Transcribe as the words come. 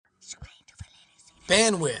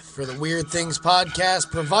Bandwidth for the Weird Things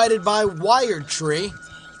podcast provided by WiredTree.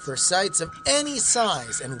 For sites of any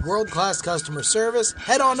size and world-class customer service,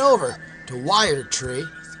 head on over to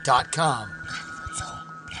wiredtree.com.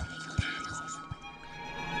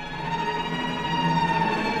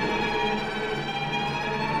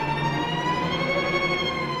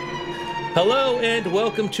 Hello and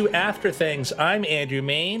welcome to After Things. I'm Andrew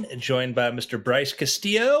Main, joined by Mr. Bryce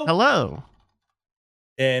Castillo. Hello.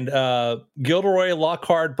 And Gilderoy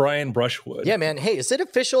Lockhart, Brian Brushwood. Yeah, man. Hey, is it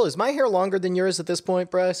official? Is my hair longer than yours at this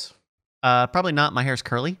point, Bryce? Probably not. My hair's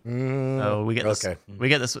curly. So we get this. Okay. We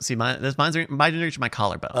get this. See, mine's reach my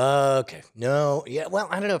collarbone. Okay. No. Yeah. Well,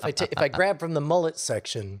 I don't know if I grab from the mullet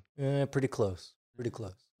section. Pretty close. Pretty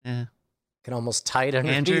close. Yeah. Can almost tie it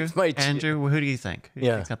underneath my chin. Andrew, who do you think? Who do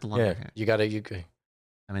you think's got the longer hair? You got to.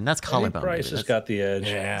 I mean, that's I think collarbone. Bryce has got the edge.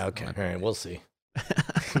 Yeah. Okay. All right. We'll see.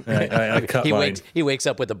 I cut mine. He wakes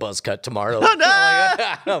up with a buzz cut tomorrow.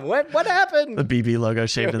 Oh, no! What happened? The BB logo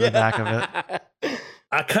shaved in the back of it.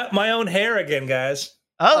 I cut my own hair again, guys.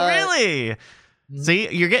 Oh, really? See,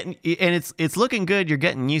 you're getting, and it's looking good. You're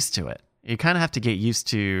getting used to it. You kind of have to get used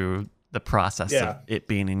to the process of it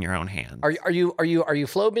being in your own hands. Are you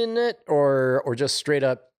flow binning it or just straight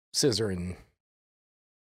up scissoring?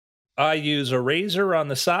 I use a razor on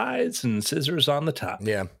the sides and scissors on the top.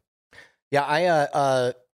 Yeah. Yeah,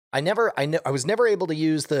 I was never able to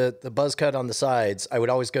use the buzz cut on the sides. I would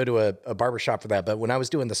always go to a barber shop for that. But when I was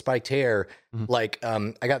doing the spiked hair, I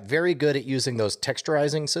got very good at using those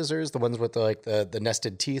texturizing scissors, the ones with the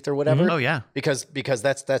nested teeth or whatever. Oh yeah, because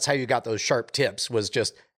that's how you got those sharp tips. Was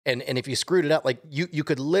just and if you screwed it up, like you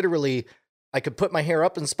could literally, I could put my hair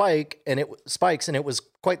up in spikes, and it was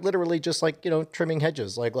quite literally just like, trimming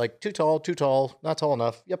hedges, like too tall, not tall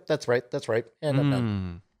enough. Yep, that's right, and I'm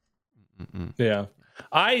done. Yeah.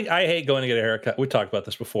 I hate going to get a haircut. We talked about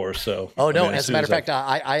this before, so. Oh, no. As a matter of fact,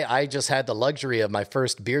 I just had the luxury of my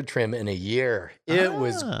first beard trim in a year. It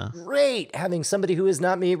was great having somebody who is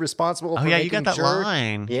not me responsible for you got that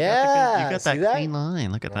line. Yeah. You got that clean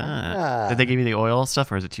line. Look at that. Did they give you the oil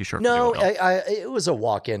stuff, or is it too short? No, for the oil? it was a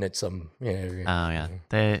walk-in at some. Oh, yeah.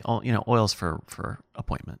 They, oil's for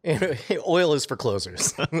appointment. Oil is for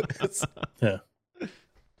closers. Yeah.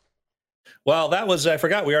 Well, I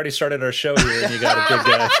forgot we already started our show here and you got a big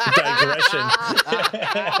digression.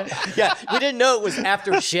 Yeah, we didn't know it was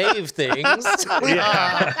aftershave things.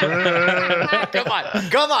 Yeah. Come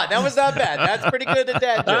on. That was not bad. That's pretty good at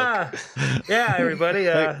dad joke. Yeah, everybody.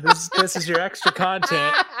 This is your extra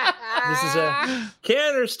content. This is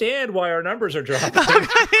can't understand why our numbers are dropping.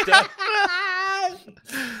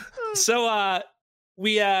 So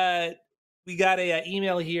we got a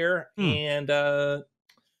email here and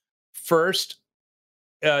first,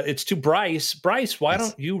 it's to Bryce. Bryce, why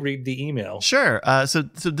don't you read the email? Sure. So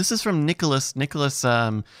this is from Nicholas. Nicholas,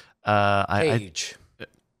 Page.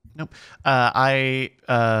 Nope. I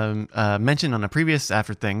mentioned on a previous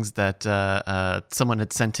After Things that someone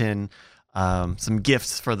had sent in some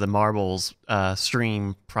gifts for the Marbles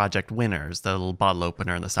stream project winners, the little bottle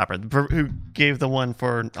opener and the stopper. Who gave the one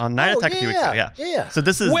on Night Attack a few weeks ago? Yeah. So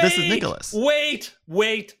this is Nicholas. Wait,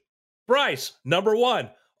 Bryce, number one.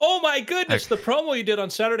 Oh my goodness, the promo you did on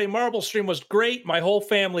Saturday Marble Stream was great. My whole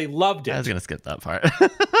family loved it. I was going to skip that part.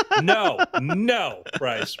 No,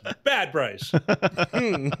 Bryce. Bad Bryce.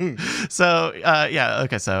 So,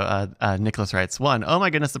 okay. So, Nicholas writes, 1, oh my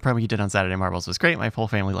goodness, the promo you did on Saturday Marbles was great. My whole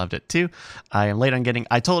family loved it too. I am late on getting,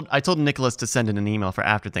 I told Nicholas to send in an email for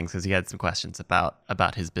After Things because he had some questions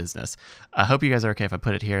about his business. I hope you guys are okay if I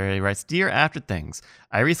put it here. He writes, Dear After Things,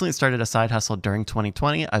 I recently started a side hustle during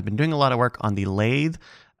 2020. I've been doing a lot of work on the lathe,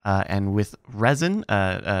 and with resin.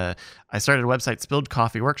 I started a website,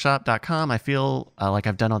 spilledcoffeeworkshop.com. I feel like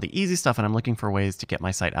I've done all the easy stuff, and I'm looking for ways to get my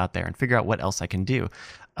site out there and figure out what else I can do.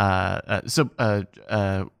 So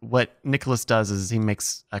what Nicholas does is he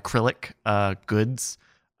makes acrylic goods.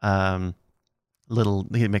 He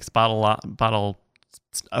makes bottle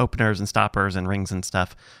openers and stoppers and rings and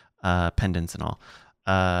stuff, pendants and all.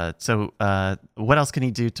 So what else can he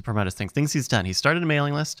do to promote his things? Things he's done. He started a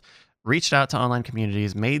mailing list, reached out to online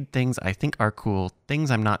communities, made things I think are cool, things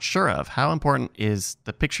I'm not sure of. How important is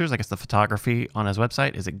the pictures, I guess the photography on his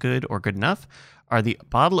website? Is it good or good enough? Are the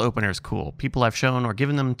bottle openers cool? People I've shown or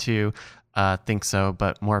given them to think so,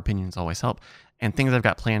 but more opinions always help. And things I've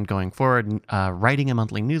got planned going forward, writing a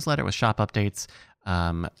monthly newsletter with shop updates,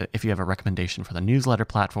 if you have a recommendation for the newsletter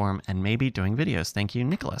platform, and maybe doing videos. Thank you,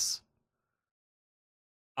 Nicholas.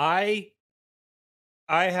 I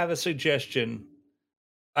have a suggestion.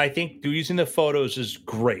 I think using the photos is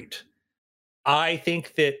great. I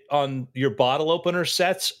think that on your bottle opener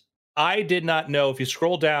sets, I did not know, if you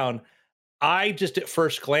scroll down, I just at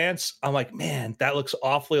first glance, I'm like, man, that looks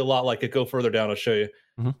awfully a lot like it. Go further down, I'll show you.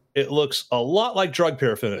 Mhm. It looks a lot like drug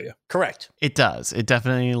paraphernalia. Correct. It does. It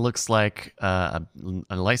definitely looks like a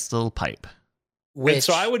nice little pipe. And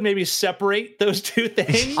so I would maybe separate those two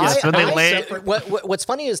things. Yes, when they lay- What's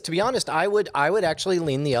funny is, to be honest, I would actually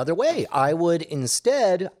lean the other way. I would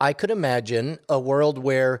instead, I could imagine a world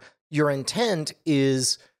where your intent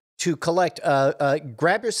is to collect,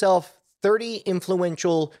 grab yourself 30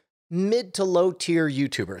 influential mid to low tier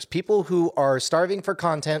YouTubers, people who are starving for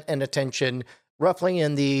content and attention, roughly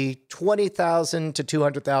in the 20,000 to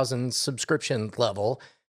 200,000 subscription level,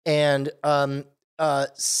 and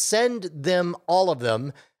send them, all of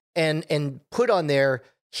them, and put on there,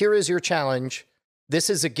 here is your challenge. This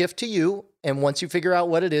is a gift to you. And once you figure out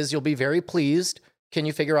what it is, you'll be very pleased. Can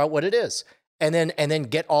you figure out what it is? And then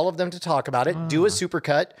get all of them to talk about it. Do a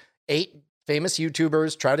supercut, 8 famous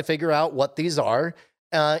YouTubers, try to figure out what these are.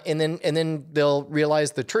 And then they'll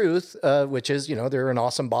realize the truth, which is, they're an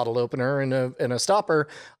awesome bottle opener and a stopper.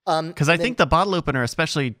 Because I think the bottle opener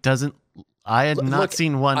especially doesn't. I had not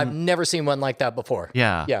seen one. I've never seen one like that before.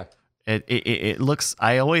 Yeah. Yeah. It looks.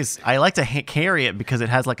 I like to carry it because it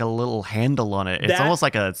has like a little handle on it. It's almost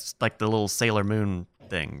like the little Sailor Moon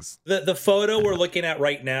things. The photo we're looking at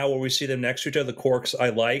right now, where we see them next to each other, the corks I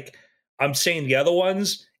like. I'm saying the other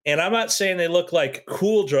ones, and I'm not saying they look like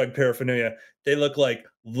cool drug paraphernalia. They look like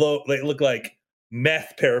They look like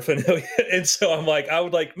meth paraphernalia. And so I'm like, I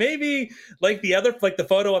would like maybe like the other, like the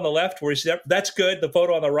photo on the left where you see that's good. The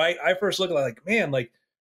photo on the right, I first look like, man, like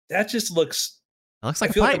that just looks. It looks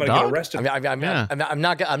like I feel like I'm gonna dog. get arrested. I'm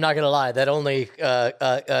not gonna lie. That only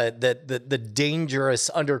the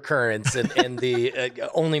dangerous undercurrents and the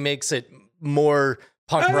only makes it more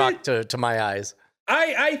punk rock to my eyes.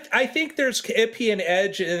 I think there's hippie and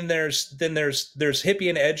edge, and there's hippie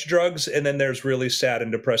and edge drugs, and then there's really sad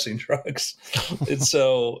and depressing drugs. And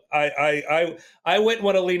so I wouldn't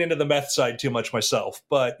want to lean into the meth side too much myself.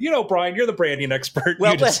 But Brian, you're the branding expert.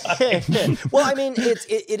 Well, well, I mean,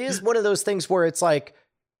 it is one of those things where it's like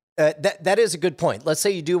that is a good point. Let's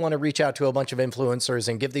say you do want to reach out to a bunch of influencers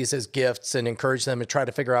and give these as gifts and encourage them to try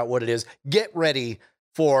to figure out what it is. Get ready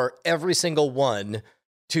for every single one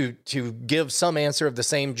to give some answer of the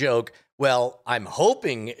same joke. Well, I'm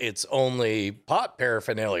hoping it's only pot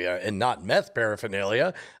paraphernalia and not meth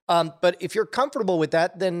paraphernalia. But if you're comfortable with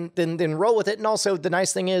that, then roll with it. And also the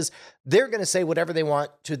nice thing is they're going to say whatever they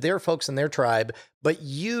want to their folks in their tribe, but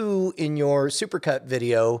you in your supercut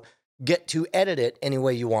video get to edit it any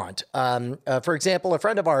way you want. For example, a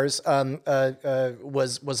friend of ours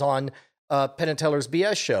was on Penn and Teller's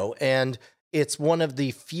BS show, and it's one of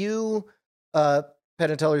the few Penn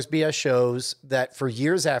and Teller's BS shows that for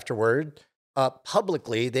years afterward,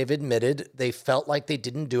 publicly, they've admitted they felt like they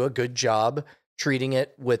didn't do a good job treating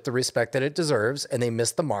it with the respect that it deserves, and they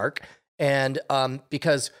missed the mark. And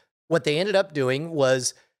because what they ended up doing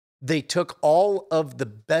was they took all of the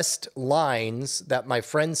best lines that my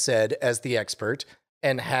friend said as the expert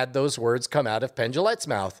and had those words come out of Penn Jillette's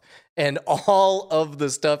mouth. And all of the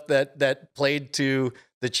stuff that played to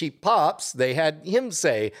the cheap pops, they had him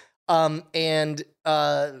say. And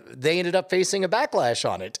they ended up facing a backlash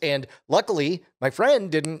on it. And luckily, my friend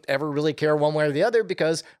didn't ever really care one way or the other,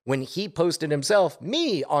 because when he posted himself,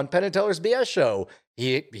 me, on Penn and Teller's BS show,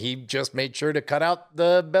 he just made sure to cut out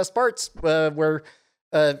the best parts where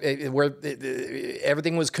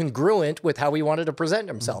everything was congruent with how he wanted to present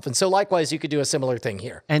himself. And so likewise, you could do a similar thing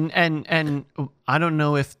here. And I don't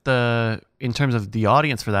know if in terms of the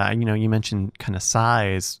audience for that, you mentioned kind of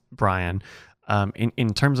size, Brian.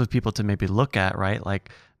 In terms of people to maybe look at, right? Like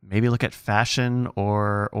maybe look at fashion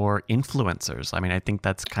or influencers. I mean, I think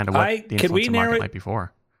that's kind of what the influencer market might be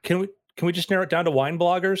for. Can we just narrow it down to wine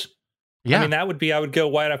bloggers? Yeah. I mean, I would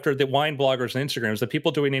go right after the wine bloggers and Instagrams. The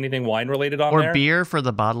people doing anything wine related on there? Or beer for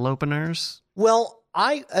the bottle openers. Well,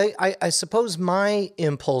 I suppose my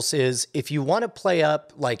impulse is, if you want to play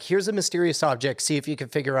up, like, here's a mysterious object, see if you can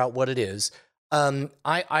figure out what it is.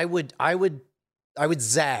 I would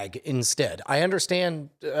zag instead. I understand,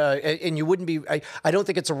 and you wouldn't be. I don't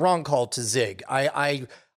think it's a wrong call to zig. I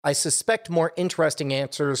suspect more interesting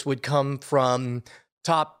answers would come from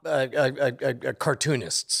top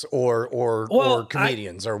cartoonists or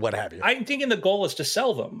comedians or what have you. I'm thinking the goal is to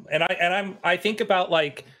sell them, and I think about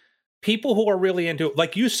like people who are really into,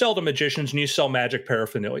 like, you sell to magicians and you sell magic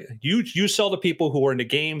paraphernalia. You sell to people who are into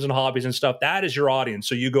games and hobbies and stuff. That is your audience.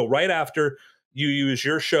 So you go right after. You use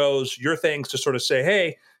your shows, your things to sort of say,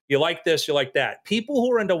 hey, you like this, you like that. People who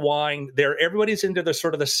are into wine, everybody's into the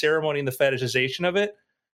sort of the ceremony and the fetishization of it.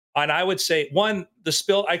 And I would say I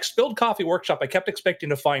spilled coffee workshop. I kept expecting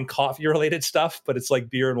to find coffee related stuff, but it's like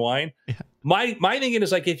beer and wine. Yeah. My thinking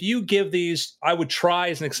is like, if you give these, I would try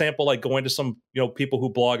as an example, like going to some, people who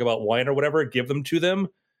blog about wine or whatever, give them to them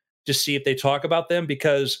to see if they talk about them,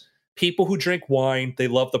 because people who drink wine, they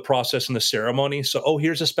love the process and the ceremony. So,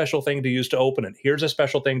 here's a special thing to use to open it. Here's a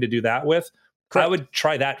special thing to do that with. Correct. I would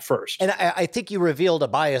try that first. And I think you revealed a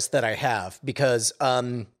bias that I have, because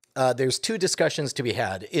there's two discussions to be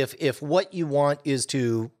had. If what you want is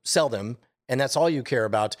to sell them and that's all you care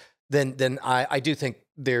about, then I do think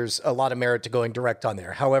there's a lot of merit to going direct on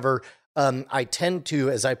there. However, I tend to,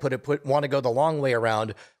 as I put it, want to go the long way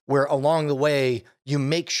around, where along the way you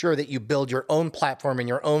make sure that you build your own platform and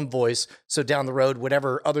your own voice. So down the road,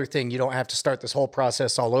 whatever other thing, you don't have to start this whole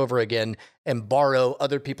process all over again and borrow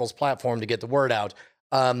other people's platform to get the word out.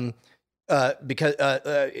 Because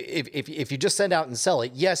if you just send out and sell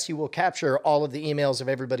it, yes, you will capture all of the emails of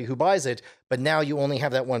everybody who buys it, but now you only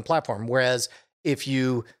have that one platform. Whereas if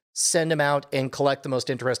you send them out and collect the most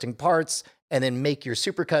interesting parts and then make your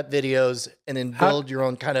supercut videos and then build your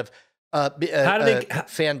own kind of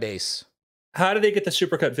fan base. How do they get the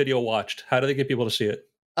supercut video watched? How do they get people to see it?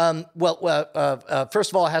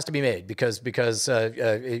 First of all, it has to be made because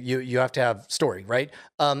you have to have story, right?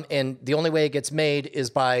 And the only way it gets made is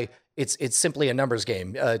by it's simply a numbers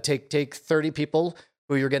game. Take 30 people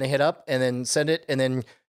who you're going to hit up and then send it, and then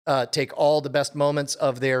take all the best moments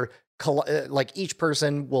of their like each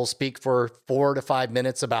person will speak for 4 to 5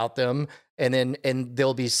 minutes about them, and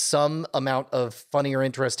there'll be some amount of funny or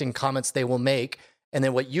interesting comments they will make, and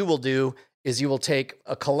then what you will do is you will take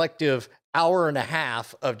a collective hour and a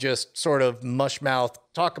half of just sort of mush mouth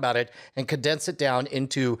talk about it and condense it down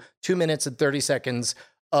into 2 minutes and 30 seconds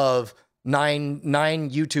of nine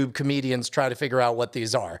YouTube comedians try to figure out what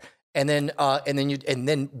these are. And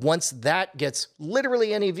then once that gets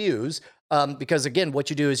literally any views, because again, what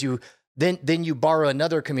you do is you borrow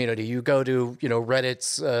another community. You go to,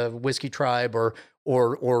 Reddit's Whiskey Tribe or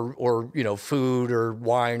food or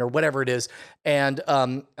wine or whatever it is. And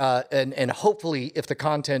hopefully if the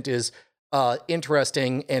content is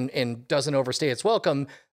interesting and doesn't overstay its welcome,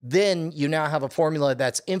 then you now have a formula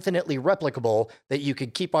that's infinitely replicable that you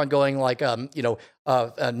could keep on going, like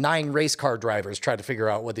 9 race car drivers try to figure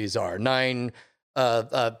out what these are, 9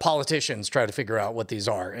 politicians try to figure out what these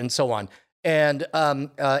are, and so on. And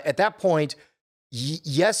at that point,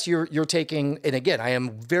 yes, you're taking, and again, I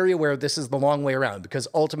am very aware this is the long way around, because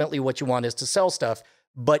ultimately what you want is to sell stuff.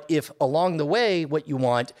 But if along the way what you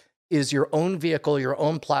want is your own vehicle, your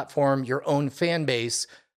own platform, your own fan base,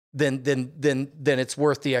 then it's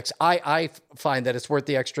worth the I find that it's worth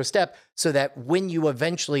the extra step, so that when you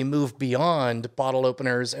eventually move beyond bottle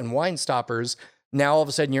openers and wine stoppers, now all of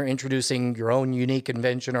a sudden you're introducing your own unique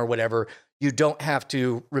invention or whatever. You don't have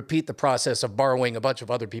to repeat the process of borrowing a bunch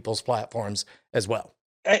of other people's platforms as well.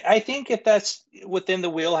 I think if that's within the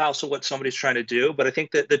wheelhouse of what somebody's trying to do, but I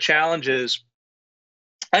think that the challenge is,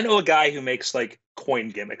 I know a guy who makes like coin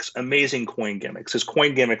gimmicks, amazing coin gimmicks. His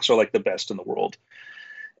coin gimmicks are like the best in the world.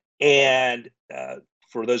 And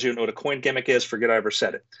for those of you who know what a coin gimmick is, forget I ever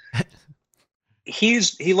said it.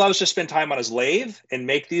 He loves to spend time on his lathe and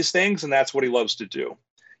make these things, and that's what he loves to do.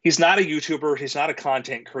 He's not a YouTuber. He's not a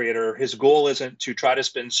content creator. His goal isn't to try to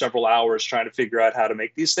spend several hours trying to figure out how to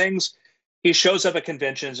make these things. He shows up at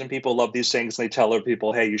conventions and people love these things, and they tell other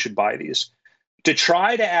people, hey, you should buy these. To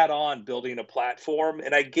try to add on building a platform,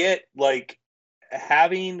 and I get like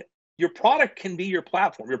having your product can be your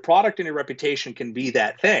platform. Your product and your reputation can be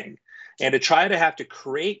that thing. And to try to have to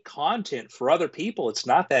create content for other people, it's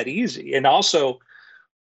not that easy. And also,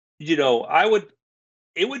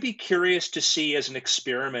 it would be curious to see as an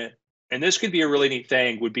experiment, and this could be a really neat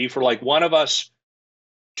thing, would be for like one of us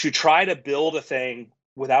to try to build a thing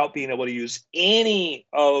without being able to use any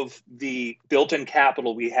of the built-in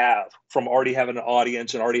capital we have from already having an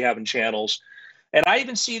audience and already having channels. And I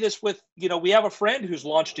even see this with, we have a friend who's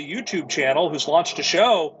launched a YouTube channel, who's launched a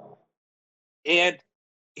show, and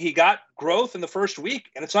he got growth in the first week,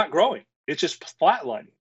 and it's not growing. It's just flatlining.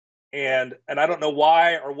 And I don't know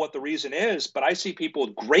why or what the reason is, but I see people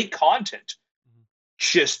with great content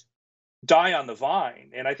just die on the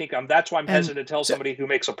vine. And I think that's why I'm hesitant to tell somebody who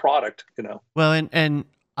makes a product, Well, and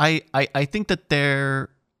I think that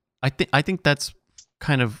I think that's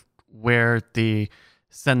kind of where the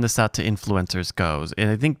send this out to influencers goes. And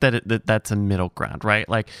I think that that's a middle ground, right?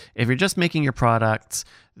 Like if you're just making your products,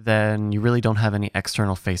 then you really don't have any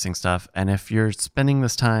external facing stuff. And if you're spending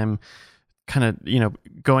this time kind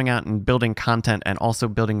of, going out and building content and also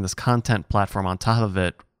building this content platform on top of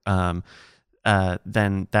it,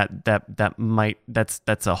 then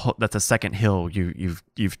that's a second hill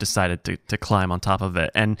you've decided to climb on top of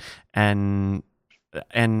it. And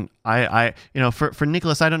I for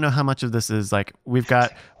Nicholas, I don't know how much of this is like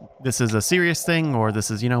this is a serious thing, or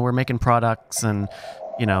this is we're making products and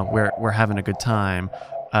we're having a good time.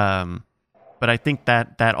 But I think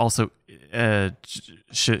that also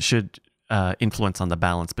should influence on the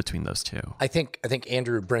balance between those two. I think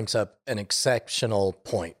Andrew brings up an exceptional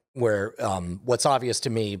point where what's obvious to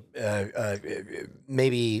me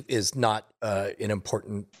maybe is not an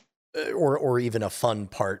important or even a fun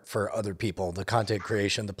part for other people, the content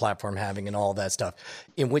creation, the platform having, and all that stuff.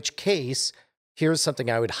 In which case, here's something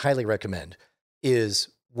I would highly recommend: is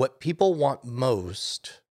what people want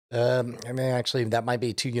most. Actually, that might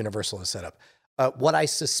be too universal a setup. What I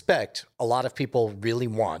suspect a lot of people really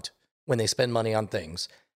want when they spend money on things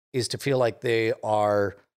is to feel like they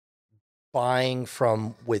are buying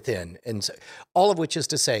from within. And so, all of which is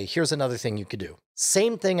to say, here's another thing you could do.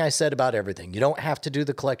 Same thing I said about everything. You don't have to do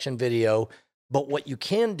the collection video, but what you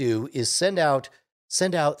can do is send out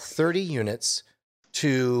 30 units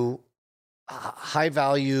to high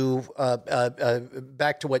value,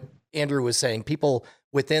 back to what Andrew was saying, people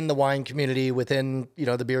within the wine community, within,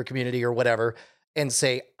 the beer community or whatever, and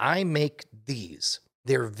say, I make these.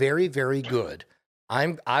 They're very, very good.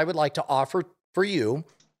 I would like to offer for you.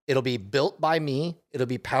 It'll be built by me. It'll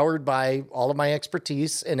be powered by all of my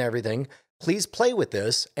expertise and everything. Please play with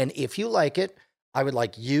this. And if you like it, I would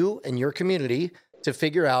like you and your community to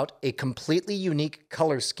figure out a completely unique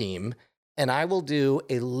color scheme. And I will do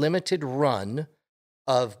a limited run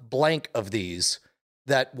of blank of these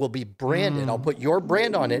that will be branded. I'll put your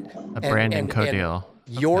brand on it. A branding co-deal.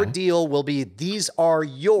 Your deal will be, these are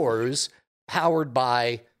yours, powered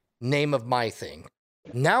by name of my thing.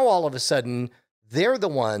 Now, all of a sudden, they're the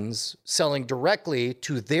ones selling directly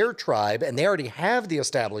to their tribe, and they already have the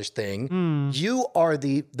established thing. You are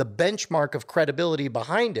the benchmark of credibility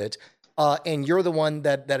behind it, and you're the one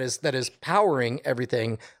that is powering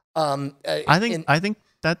everything. I think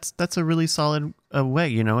that's a really solid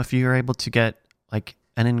way. If you're able to get like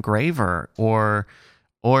an engraver or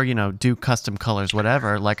do custom colors,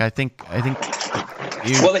 whatever. Like I think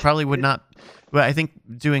you probably would not. But I think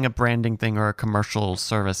doing a branding thing or a commercial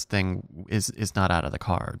service thing is not out of the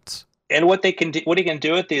cards. And what he can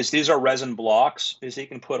do with these are resin blocks, is he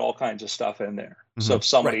can put all kinds of stuff in there. Mm-hmm. So if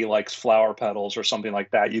somebody likes flower petals or something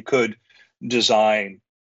like that, you could design.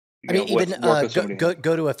 Go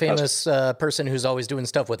to a famous person who's always doing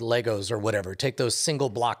stuff with Legos or whatever. Take those single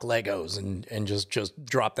block Legos and just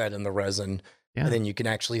drop that in the resin, and then you can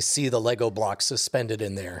actually see the Lego blocks suspended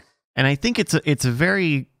in there. And I think it's a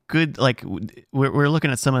very good, like we're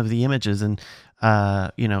looking at some of the images, and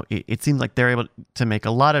it seems like they're able to make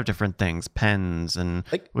a lot of different things, pens and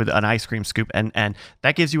with an ice cream scoop, and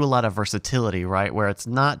that gives you a lot of versatility, right? Where it's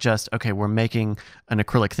not just, okay, we're making an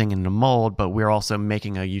acrylic thing in a mold, but we're also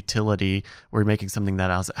making a utility. We're making something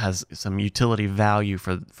that has some utility value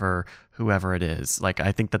for whoever it is. Like,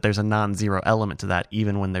 I think that there's a non-zero element to that,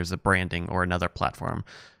 even when there's a branding or another platform.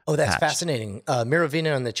 Oh, that's fascinating.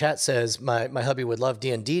 Miravina in the chat says, my hubby would love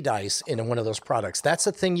D&D dice in one of those products. That's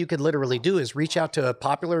a thing you could literally do, is reach out to a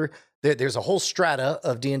popular, there's a whole strata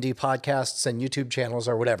of D&D podcasts and YouTube channels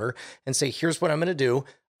or whatever, and say, here's what I'm going to do.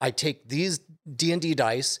 I take these D&D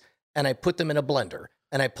dice and I put them in a blender,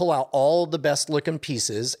 and I pull out all the best looking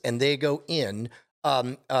pieces, and they go in.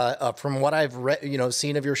 From what I've read,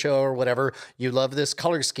 seen of your show or whatever, you love this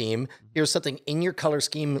color scheme. Here's something in your color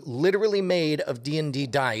scheme, literally made of D&D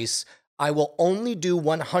dice. I will only do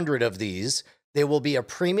 100 of these. They will be a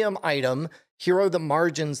premium item. Here are the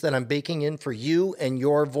margins that I'm baking in for you and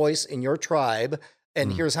your voice in your tribe.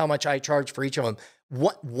 And here's how much I charge for each of them.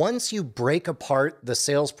 Once you break apart the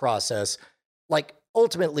sales process, like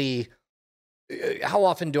ultimately, how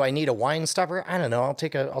often do I need a wine stopper? I don't know. I'll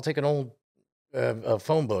take an old a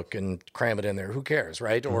phone book and cram it in there. Who cares,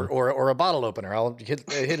 right? Or a bottle opener. I'll hit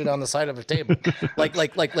it on the side of a table.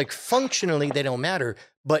 like functionally they don't matter,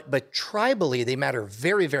 but tribally they matter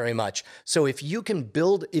very, very much. So if you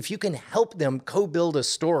can help them co-build a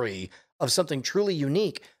story of something truly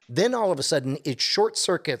unique, then all of a sudden it short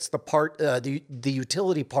circuits the part, the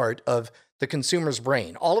utility part of the consumer's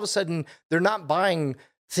brain. All of a sudden they're not buying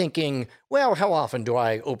thinking, well, how often do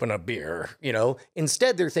I open a beer?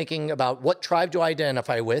 Instead they're thinking about, what tribe do I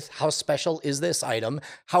identify with? How special is this item?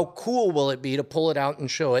 How cool will it be to pull it out and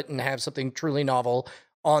show it and have something truly novel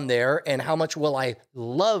on there? And how much will I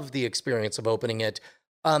love the experience of opening it?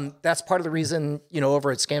 That's part of the reason, over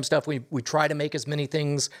at Scam Stuff, we try to make as many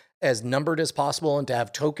things as numbered as possible and to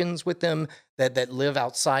have tokens with them that live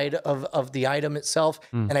outside of the item itself.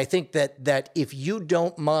 And I think that if you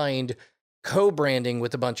don't mind co-branding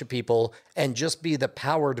with a bunch of people and just be the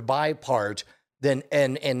powered by part, then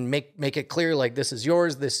and make it clear, like, this is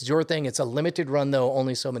yours, this is your thing. It's a limited run though,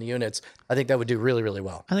 only so many units. I think that would do really, really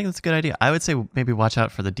well. I think that's a good idea. I would say maybe watch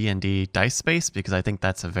out for the D&D dice space, because I think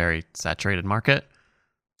that's a very saturated market.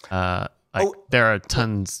 There are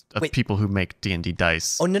tons of people who make D&D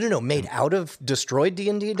dice. Oh, no. Made out of destroyed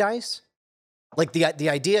D&D dice? Like the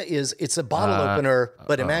idea is it's a bottle opener,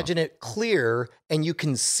 but imagine it clear and you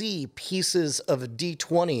can see pieces of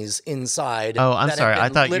D20s inside. Oh, I'm sorry. I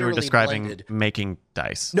thought you were describing making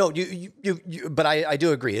dice. No, but I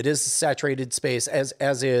do agree. It is a saturated space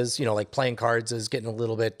as is, like playing cards is getting a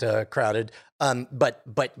little bit crowded.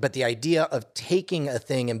 But the idea of taking a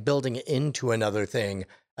thing and building it into another thing,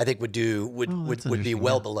 I think would be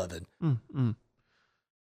well beloved.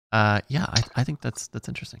 Yeah, I think that's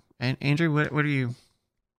interesting. And Andrew, what are you?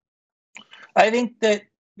 I think that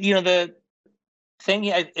the thing.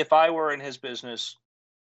 If I were in his business,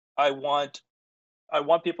 I want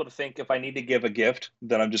people to think, if I need to give a gift,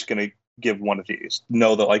 then I'm just going to give one of these.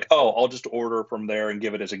 Know that, like, I'll just order from there and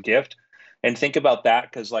give it as a gift, and think about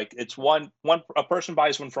that, because like it's a person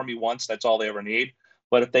buys one from you once, that's all they ever need.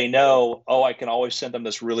 But if they know, I can always send them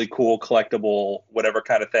this really cool collectible whatever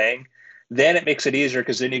kind of thing, then it makes it easier,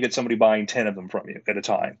 because then you get somebody buying 10 of them from you at a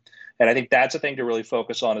time. And I think that's a thing to really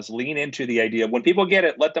focus on, is lean into the idea. When people get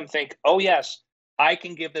it, let them think, oh, yes, I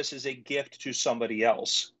can give this as a gift to somebody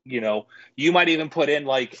else. You might even put in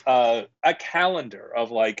like a calendar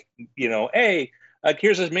of like, hey,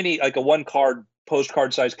 here's as many, like a 1-card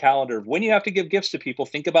postcard size calendar. When you have to give gifts to people,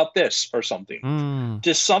 think about this or something.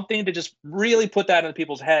 Just something to just really put that in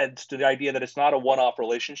people's heads, to the idea that it's not a one-off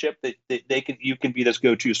relationship, that you can be this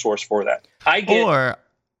go-to source for that.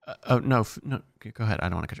 No, go ahead. I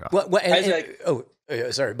don't want to cut you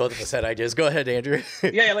off. Sorry, both of us had ideas. Go ahead, Andrew.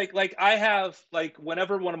 Yeah, like I have, like,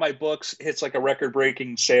 whenever one of my books hits like a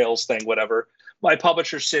record-breaking sales thing, whatever, my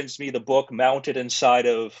publisher sends me the book mounted inside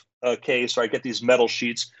of a case, or I get these metal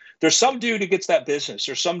sheets. There's some dude who gets that business.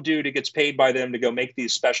 There's some dude who gets paid by them to go make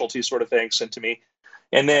these specialty sort of things sent to me.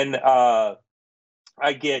 And then I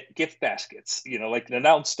get gift baskets, like to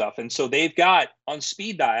announce stuff. And so they've got on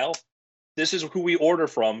speed dial, this is who we order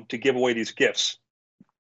from to give away these gifts.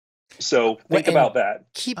 So think about that.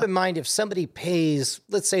 Keep in mind, if somebody pays,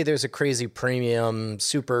 let's say there's a crazy premium,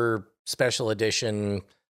 super special edition,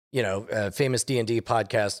 famous D&D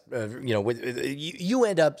podcast, you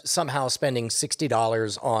end up somehow spending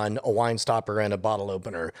 $60 on a wine stopper and a bottle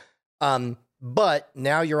opener. But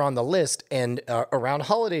now you're on the list, and around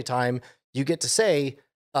holiday time, you get to say,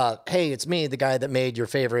 hey, it's me, the guy that made your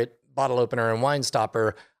favorite bottle opener and wine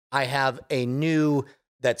stopper. I have a new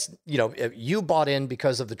that's, you bought in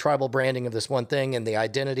because of the tribal branding of this one thing and the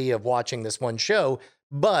identity of watching this one show.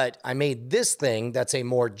 But I made this thing that's a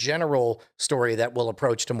more general story that will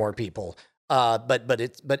approach to more people. But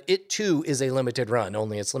it too is a limited run.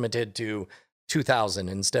 Only it's limited to 2,000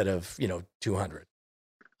 instead of 200.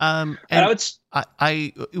 And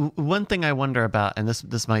I one thing I wonder about, and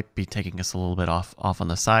this might be taking us a little bit off on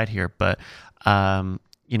the side here, but I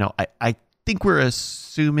think we're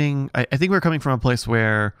assuming. I think we're coming from a place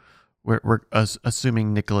where we're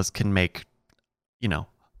assuming Nicholas can make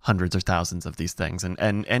hundreds or thousands of these things,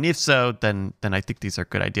 and if so, then I think these are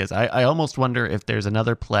good ideas. I almost wonder if there's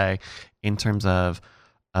another play in terms of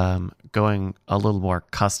going a little more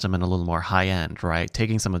custom and a little more high end, right?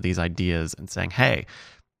 Taking some of these ideas and saying, hey,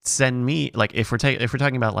 send me, like, if we're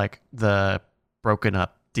talking about like the broken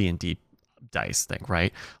up D&D dice thing,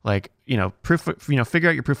 right? Like, figure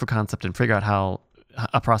out your proof of concept and figure out how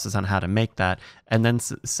a process on how to make that, and then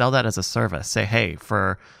sell that as a service. Say, hey,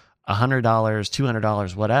 for $100,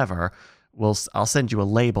 $200, whatever, I'll send you a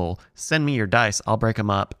label. Send me your dice. I'll break them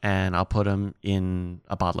up and I'll put them in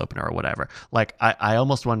a bottle opener or whatever. Like, I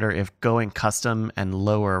almost wonder if going custom and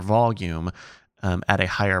lower volume at a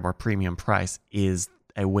higher, more premium price is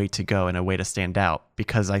a way to go and a way to stand out,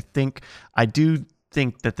 because I do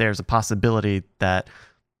think that there's a possibility that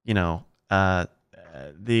the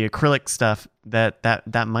acrylic stuff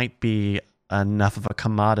that might be enough of a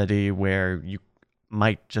commodity where you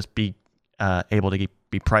might just be able to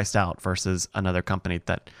be priced out versus another company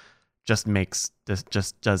that just makes this,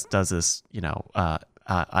 does this at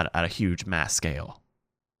a huge mass scale.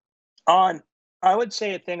 I would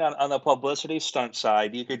say a thing on the publicity stunt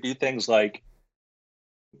side, you could do things like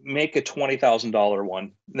make a $20,000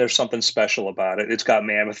 one. There's something special about it. It's got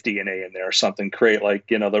mammoth DNA in there or something. Create like,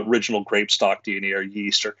 the original grape stock DNA or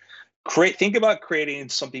yeast, or think about creating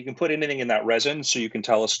something. You can put anything in that resin so you can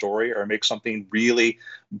tell a story or make something really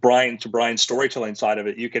Brian's storytelling side of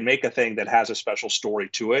it. You can make a thing that has a special story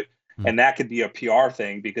to it. And that could be a PR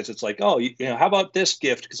thing because it's like, oh, how about this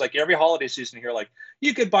gift? Because like every holiday season here, like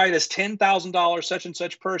you could buy this $10,000 such and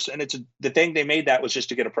such purse. And it's the thing they made that was just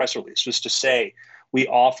to get a press release, just to say, we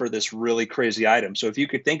offer this really crazy item. So if you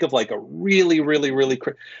could think of like a really, really, really,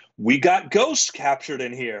 we got ghosts captured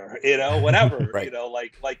in here, whatever, right.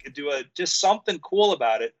 Like do just something cool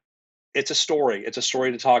about it. It's a story. It's a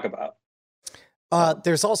story to talk about.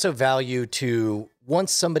 There's also value to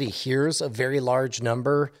once somebody hears a very large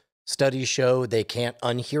number, studies show they can't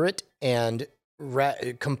unhear it, and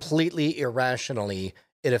completely irrationally,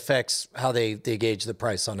 it affects how they gauge the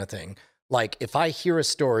price on a thing. Like if I hear a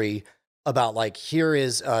story about like, here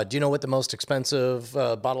is, do you know what the most expensive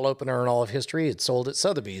bottle opener in all of history? It's sold at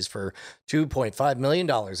Sotheby's for $2.5 million,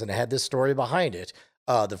 and it had this story behind it.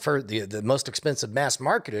 The most expensive mass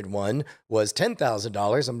marketed one was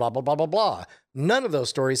 $10,000 and blah, blah, blah, blah, blah. None of those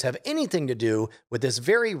stories have anything to do with this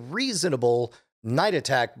very reasonable Night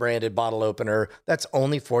Attack branded bottle opener that's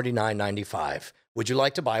only $49.95. Would you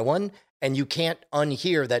like to buy one? And you can't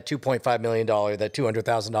unhear that $2.5 million, that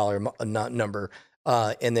 $200,000 number.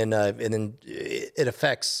 And then it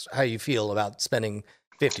affects how you feel about spending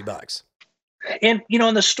 $50. And,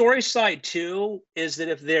 on the story side too, is that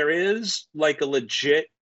if there is like a legit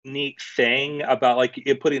neat thing about like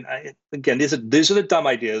putting, again, these are the dumb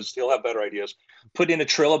ideas. You'll have better ideas. Put in a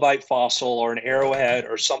trilobite fossil or an arrowhead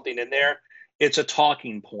or something in there. It's a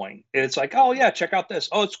talking point. And it's like, oh yeah, check out this.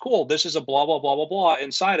 Oh, it's cool. This is a blah, blah, blah, blah, blah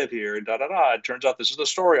inside of here. And It turns out this is the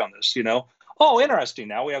story on this, Oh, interesting.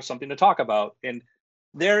 Now we have something to talk about. And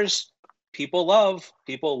there's people love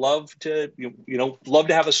to love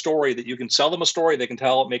to have a story that you can sell them a story they can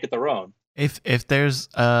tell, make it their own. If there's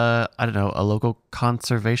I don't know, a local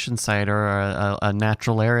conservation site or a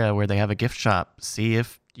natural area where they have a gift shop, see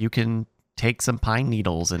if you can take some pine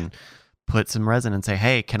needles and put some resin and say,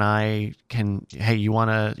 hey, hey, you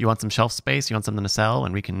want some shelf space? You want something to sell,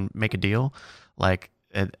 and we can make a deal. Like,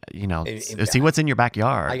 see what's in your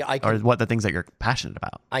backyard or what the things that you're passionate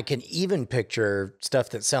about. I can even picture stuff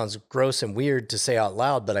that sounds gross and weird to say out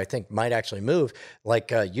loud, but I think might actually move. Like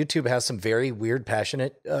YouTube has some very weird,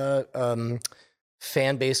 passionate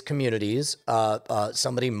fan-based communities.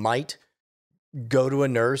 Somebody might go to a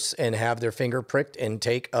nurse and have their finger pricked and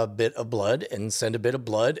take a bit of blood and send a bit of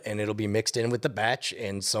blood, and it'll be mixed in with the batch,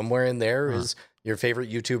 and somewhere in there is your favorite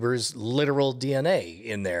YouTuber's literal DNA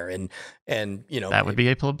in there. And that would be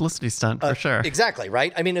a publicity stunt for sure. Exactly.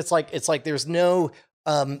 Right. I mean, it's like there's no,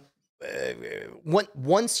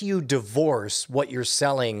 once you divorce what you're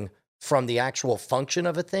selling from the actual function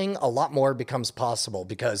of a thing, a lot more becomes possible,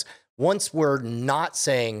 because once we're not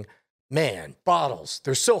saying, man, bottles,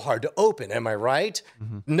 they're so hard to open. Am I right?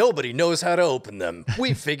 Mm-hmm. Nobody knows how to open them.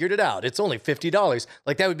 We figured it out. It's only $50.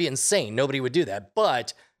 Like, that would be insane. Nobody would do that.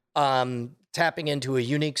 But tapping into a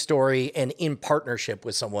unique story and in partnership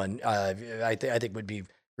with someone, I think would be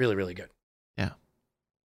really, really good. Yeah.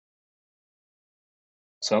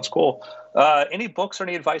 Sounds cool. Any books or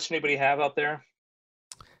any advice anybody have out there?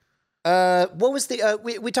 What was the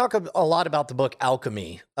we talk a lot about the book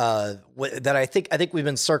Alchemy, that I think we've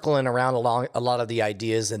been circling around along a lot of the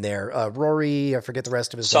ideas in there. Rory, I forget the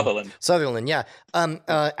rest of his name. Sutherland, yeah.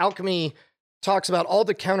 Alchemy talks about all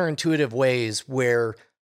the counterintuitive ways where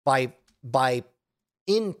by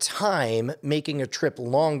in time making a trip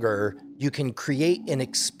longer, you can create an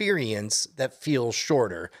experience that feels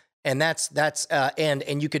shorter, and that's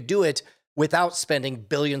and you could do it without spending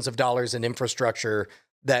billions of dollars in infrastructure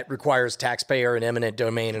that requires taxpayer and eminent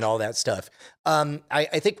domain and all that stuff.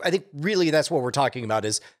 I think really that's what we're talking about,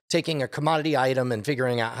 is taking a commodity item and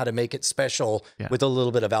figuring out how to make it special with a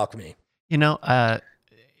little bit of alchemy.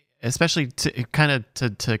 Especially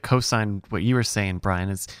to co-sign what you were saying, Brian,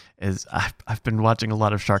 is I've been watching a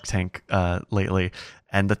lot of Shark Tank lately,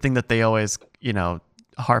 and the thing that they always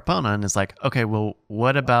harp on is like, okay, well,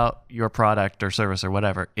 what about your product or service or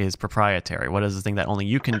whatever is proprietary? What is the thing that only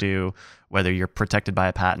you can do, whether you're protected by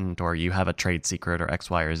a patent or you have a trade secret or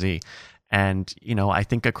X, Y, or Z? And, I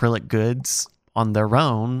think acrylic goods on their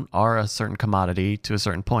own are a certain commodity to a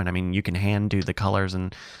certain point. I mean, you can hand do the colors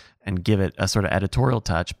and give it a sort of editorial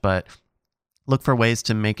touch, but look for ways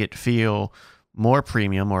to make it feel more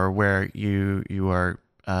premium, or where you are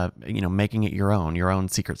making it your own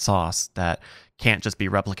secret sauce that can't just be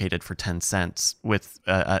replicated for 10 cents with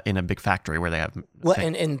in a big factory where they have. Well,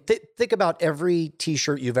 think about every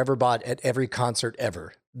T-shirt you've ever bought at every concert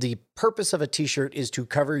ever. The purpose of a T-shirt is to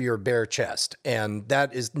cover your bare chest, and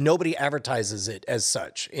that is, nobody advertises it as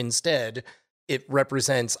such. Instead, it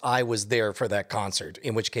represents I was there for that concert,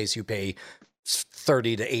 in which case you pay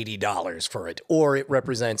 $30 to $80 for it. Or it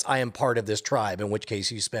represents I am part of this tribe, in which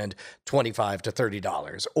case you spend $25 to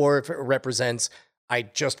 $30. Or if it represents I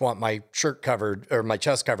just want my shirt covered or my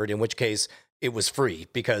chest covered, in which case it was free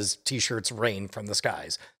because t-shirts rain from the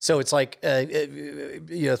skies. So it's like,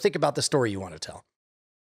 think about the story you want to tell.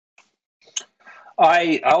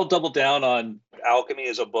 I'll double down on Alchemy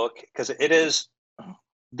as a book because it is,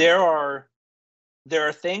 there are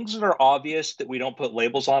things that are obvious that we don't put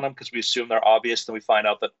labels on them because we assume they're obvious, then we find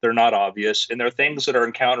out that they're not obvious. And there are things that are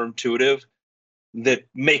counterintuitive that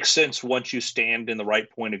make sense once you stand in the right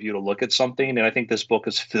point of view to look at something. And I think this book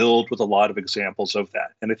is filled with a lot of examples of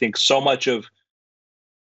that. And I think so much of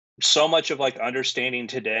like understanding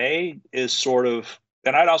today is sort of,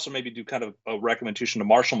 and I'd also maybe do kind of a recommendation to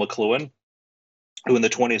Marshall McLuhan, who in the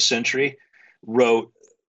 20th century wrote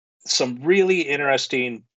some really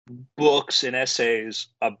interesting books and essays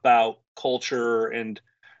about culture and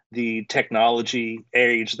the technology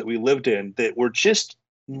age that we lived in that were just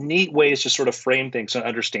neat ways to sort of frame things and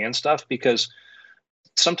understand stuff, because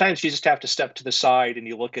sometimes you just have to step to the side and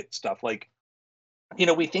you look at stuff like,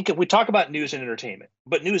 we talk about news and entertainment,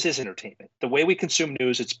 but news is entertainment. The way we consume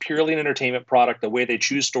news, it's purely an entertainment product. The way they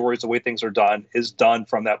choose stories, the way things are done is done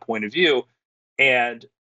from that point of view. And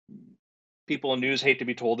people in news hate to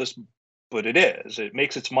be told this, but it is. It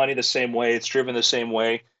makes its money the same way. It's driven the same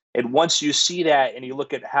way. And once you see that and you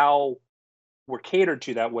look at how we're catered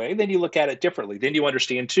to that way, then you look at it differently. Then you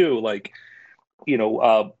understand too, like,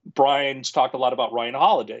 Brian's talked a lot about Ryan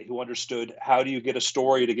Holiday, who understood how do you get a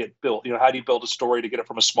story to get built? How do you build a story to get it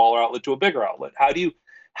from a smaller outlet to a bigger outlet? How do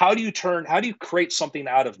you create something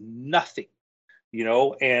out of nothing?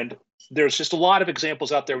 And there's just a lot of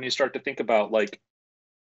examples out there when you start to think about, like,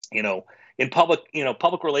 in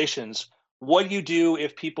public relations, what do you do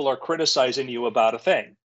if people are criticizing you about a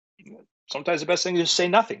thing? Sometimes the best thing is to say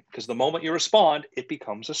nothing, because the moment you respond, it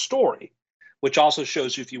becomes a story, which also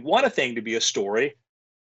shows you if you want a thing to be a story,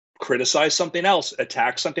 criticize something else,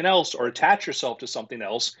 attack something else, or attach yourself to something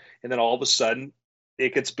else. And then all of a sudden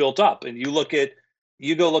it gets built up. And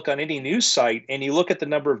you go look on any news site and you look at the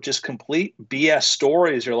number of just complete BS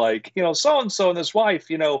stories. You're like, so-and-so and his wife,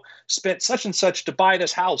 spent such and such to buy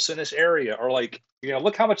this house in this area. Or like,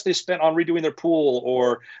 look how much they spent on redoing their pool,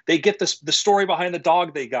 or they get the story behind the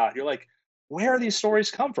dog they got. You're like, where are these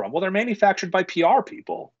stories come from? Well, they're manufactured by PR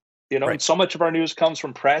people, right. And so much of our news comes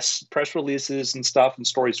from press releases and stuff, and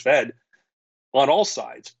stories fed on all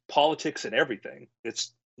sides, politics and everything.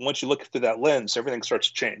 It's once you look through that lens, everything starts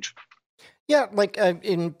to change. Yeah, like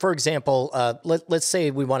for example, let's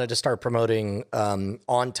say we wanted to start promoting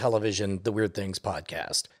on television the Weird Things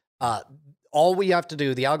podcast. All we have to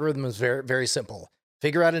do, the algorithm is very, very simple.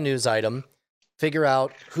 Figure out a news item, figure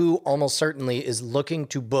out who almost certainly is looking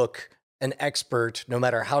to book an expert, no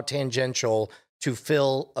matter how tangential, to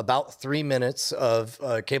fill about 3 minutes of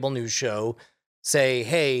a cable news show. Say,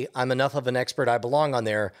 hey, I'm enough of an expert, I belong on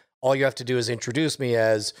there. All you have to do is introduce me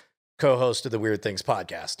as co-host of the Weird Things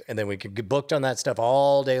podcast, and then we could get booked on that stuff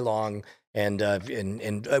all day long. And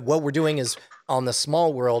what we're doing is, on the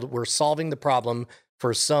small world, we're solving the problem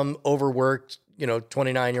for some overworked,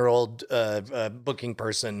 29-year-old booking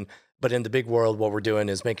person. But in the big world, what we're doing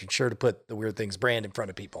is making sure to put the Weird Things brand in front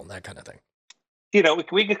of people and that kind of thing.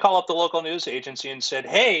 We could call up the local news agency and said,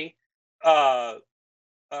 hey, Bonnie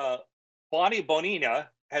Bonina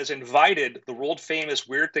has invited the world famous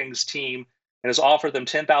Weird Things team and has offered them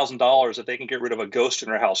 $10,000 if they can get rid of a ghost in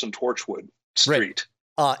her house in Torchwood Street.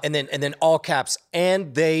 Right. And then all caps,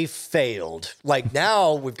 and they failed. Like,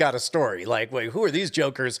 now we've got a story. Like, wait, who are these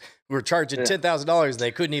jokers who were charging $10,000 and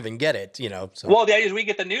they couldn't even get it? So. Well, the idea is we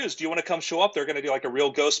get the news. Do you want to come show up? They're going to do like a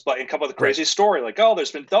real ghost, and come up with a crazy story. Like,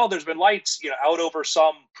 there's been lights, out over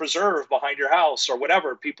some preserve behind your house or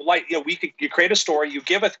whatever. People you create a story,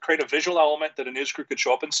 create a visual element that a news crew could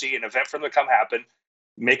show up and see, an event for them to come happen,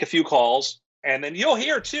 make a few calls, and then you'll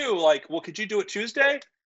hear too, like, well, could you do it Tuesday?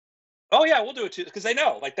 Oh yeah, we'll do it Tuesday, because they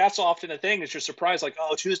know, like, that's often a thing. Is you're surprised, like,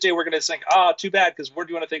 Tuesday we're going to think, too bad, because we're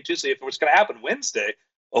doing a thing Tuesday. If it was going to happen Wednesday,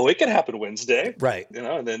 it can happen Wednesday, right?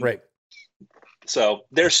 And then right. So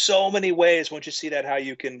there's so many ways once you see that how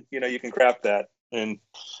you can craft that and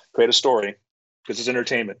create a story, because it's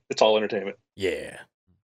entertainment. It's all entertainment. Yeah.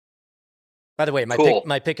 By the way,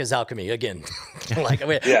 my pick is Alchemy again. Like,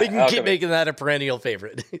 we can Alchemy. Keep making that a perennial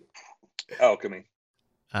favorite. Alchemy.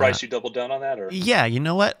 Bryce, you doubled down on that, or? Yeah, you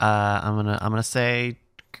know what? I'm gonna say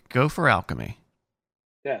go for Alchemy.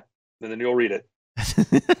 Yeah, and then you'll read it.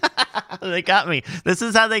 They got me. This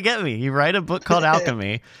is how they get me. You write a book called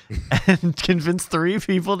Alchemy and convince 3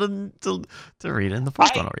 people to read it, and the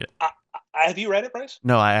first one will read it. Have you read it, Bryce?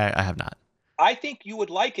 No, I have not. I think you would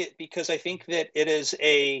like it because I think that it is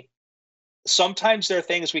sometimes there are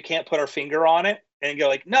things we can't put our finger on it and go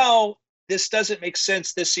like, no, this doesn't make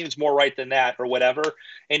sense. This seems more right than that or whatever.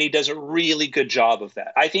 And he does a really good job of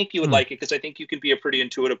that. I think you would like it because I think you can be a pretty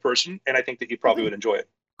intuitive person, and I think that you probably would enjoy it.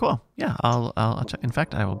 Cool. Yeah, I'll check. In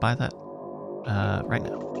fact, I will buy that right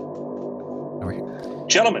now. Over here.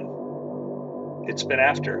 Gentlemen, it's been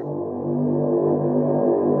after.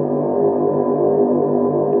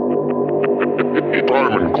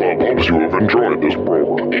 Diamond Club hopes you have enjoyed this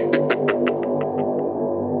program.